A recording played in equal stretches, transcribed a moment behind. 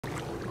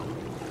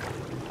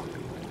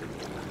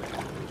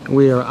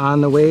We are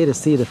on the way to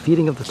see the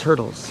feeding of the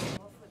turtles.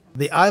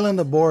 The island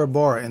of Bora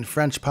Bora in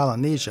French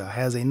Polynesia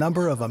has a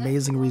number of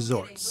amazing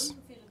resorts,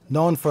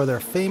 known for their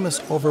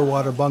famous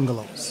overwater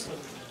bungalows.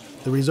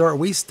 The resort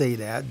we stayed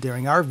at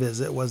during our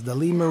visit was the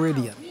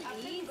Meridien.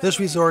 This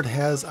resort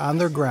has on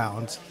their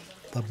grounds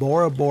the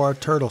Bora Bora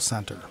Turtle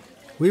Center.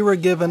 We were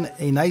given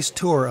a nice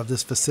tour of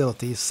this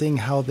facility, seeing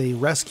how they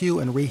rescue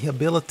and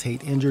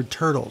rehabilitate injured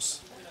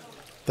turtles.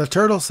 The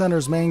Turtle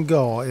Center's main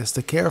goal is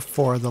to care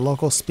for the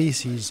local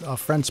species of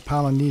French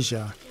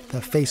Polynesia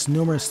that face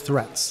numerous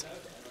threats,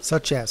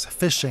 such as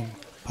fishing,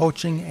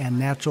 poaching, and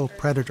natural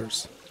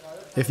predators.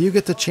 If you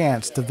get the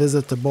chance to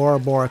visit the Bora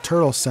Bora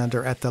Turtle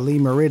Center at the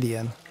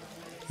Meridien,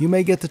 you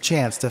may get the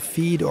chance to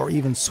feed or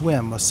even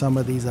swim with some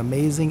of these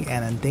amazing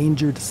and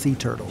endangered sea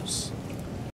turtles.